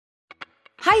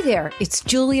Hi there, it's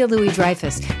Julia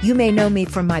Louis-Dreyfus. You may know me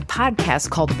from my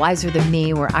podcast called Wiser Than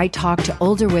Me, where I talk to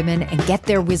older women and get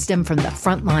their wisdom from the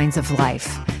front lines of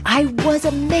life. I was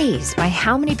amazed by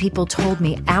how many people told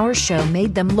me our show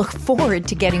made them look forward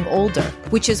to getting older,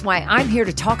 which is why I'm here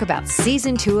to talk about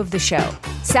season 2 of the show.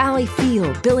 Sally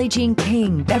Field, Billie Jean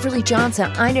King, Beverly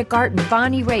Johnson, Ina Garten,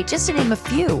 Bonnie Raitt, just to name a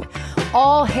few.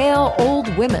 All hail old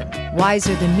women.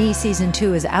 Wiser Than Me season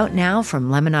 2 is out now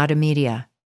from Lemonada Media.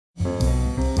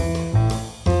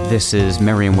 This is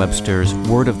Merriam-Webster's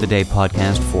Word of the Day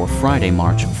podcast for Friday,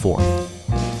 March 4th.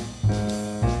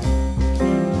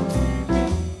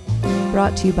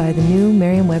 Brought to you by the new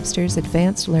Merriam-Webster's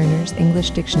Advanced Learners English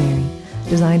Dictionary,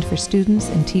 designed for students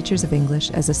and teachers of English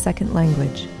as a second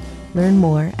language. Learn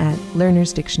more at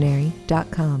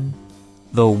learnersdictionary.com.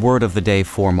 The word of the day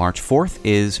for March 4th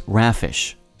is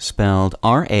Raffish, spelled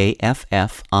R-A-F-F-I-S-H.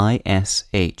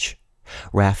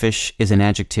 Raffish is an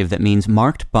adjective that means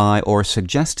marked by or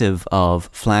suggestive of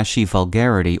flashy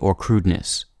vulgarity or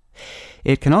crudeness.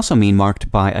 It can also mean marked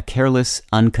by a careless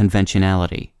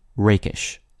unconventionality,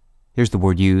 rakish. Here's the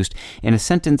word used in a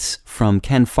sentence from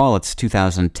Ken Follett's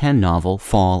 2010 novel,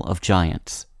 Fall of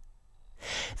Giants.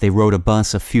 They rode a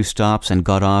bus a few stops and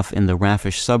got off in the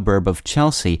Raffish suburb of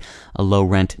Chelsea, a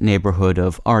low-rent neighborhood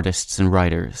of artists and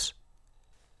writers.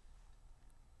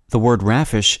 The word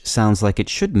raffish sounds like it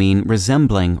should mean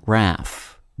resembling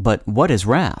raff. But what is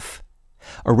raff?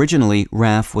 Originally,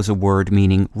 raff was a word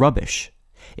meaning rubbish.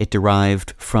 It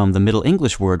derived from the Middle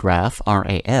English word raff,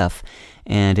 R-A-F,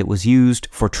 and it was used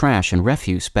for trash and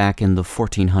refuse back in the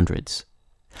 1400s.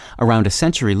 Around a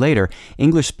century later,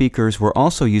 English speakers were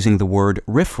also using the word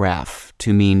riffraff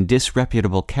to mean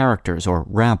disreputable characters or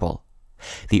rabble.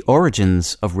 The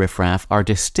origins of riffraff are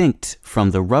distinct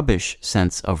from the rubbish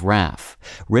sense of raff.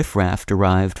 Riffraff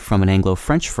derived from an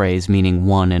Anglo-French phrase meaning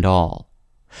one and all.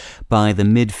 By the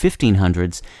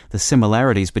mid-1500s, the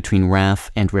similarities between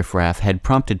raff and riffraff had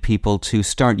prompted people to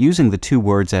start using the two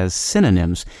words as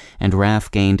synonyms, and raff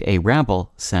gained a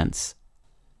rabble sense.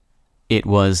 It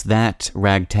was that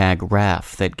ragtag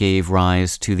raff that gave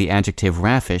rise to the adjective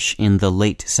raffish in the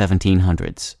late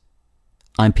 1700s.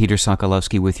 I'm Peter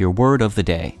Sokolowski with your word of the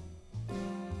day.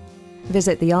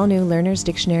 Visit the all-new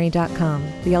learnersdictionary.com,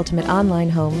 the ultimate online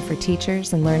home for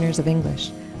teachers and learners of English.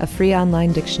 A free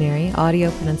online dictionary,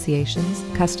 audio pronunciations,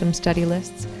 custom study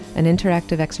lists, and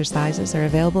interactive exercises are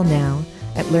available now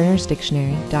at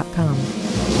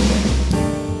learnersdictionary.com.